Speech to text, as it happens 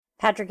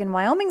Patrick in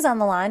Wyoming's on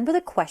the line with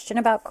a question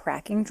about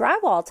cracking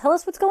drywall. Tell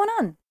us what's going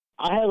on.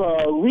 I have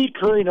a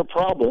recurring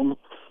problem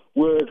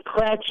with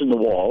cracks in the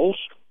walls,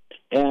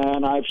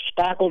 and I've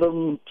spackled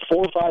them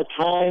 4 or 5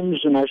 times,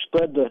 and I've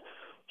spread the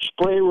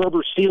spray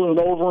rubber sealant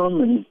over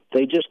them, and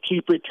they just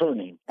keep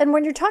returning. And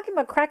when you're talking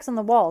about cracks on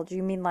the wall, do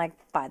you mean like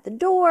by the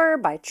door,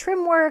 by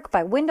trim work,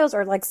 by windows,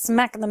 or like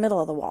smack in the middle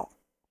of the wall?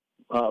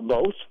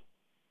 Both.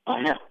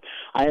 I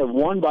have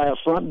one by a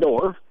front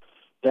door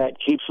that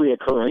keeps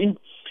reoccurring,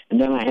 and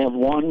then I have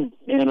one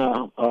in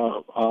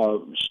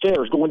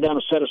stairs, going down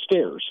a set of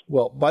stairs.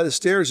 Well, by the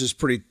stairs is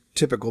pretty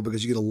typical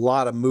because you get a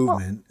lot of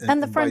movement. Well,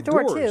 and the front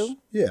door, doors, too.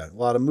 Yeah, a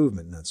lot of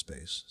movement in that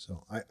space.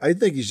 So I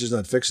think he's just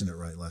not fixing it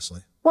right,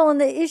 Leslie. Well,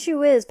 and the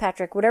issue is,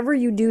 Patrick, whatever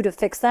you do to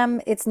fix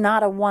them, it's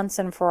not a once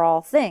and for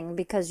all thing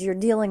because you're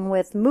dealing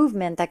with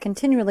movement that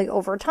continually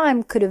over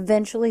time could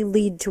eventually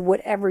lead to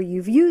whatever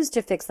you've used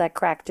to fix that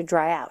crack to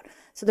dry out.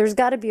 So there's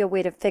got to be a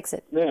way to fix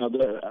it. Yeah,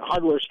 the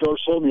hardware store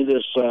sold me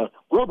this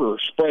rubber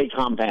spray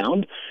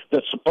compound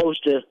that's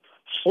supposed to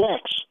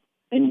flex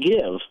and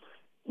give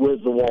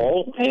with the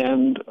wall,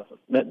 and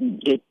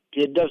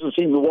it doesn't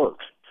seem to work.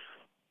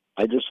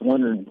 I just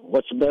wondered,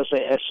 what's the best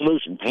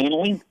solution?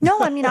 Paneling? No,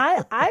 I mean,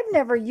 I've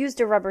never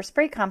used a rubber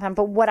spray compound,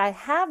 but what I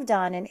have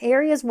done in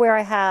areas where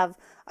I have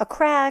a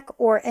crack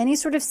or any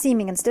sort of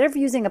seaming, instead of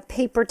using a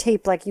paper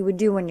tape like you would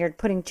do when you're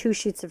putting 2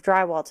 sheets of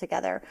drywall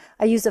together,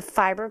 I use a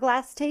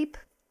fiberglass tape,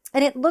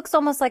 and it looks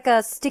almost like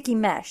a sticky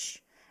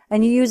mesh.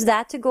 And you use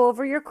that to go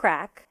over your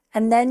crack,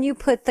 and then you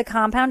put the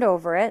compound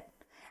over it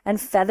and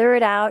feather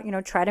it out,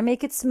 try to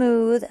make it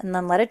smooth, and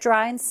then let it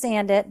dry and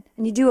sand it.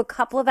 And you do a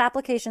couple of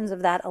applications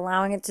of that,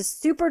 allowing it to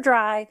super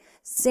dry,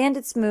 sand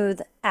it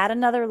smooth, add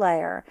another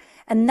layer.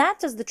 And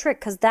that does the trick,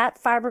 because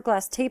that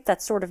fiberglass tape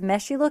that's sort of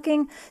meshy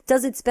looking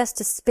does its best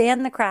to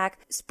span the crack,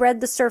 spread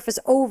the surface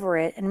over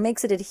it, and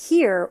makes it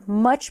adhere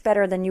much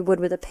better than you would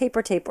with a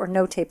paper tape or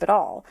no tape at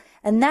all.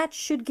 And that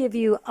should give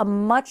you a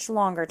much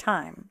longer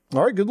time.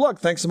 All right, good luck.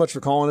 Thanks so much for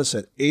calling us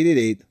at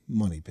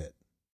 888-MONEY-PIT.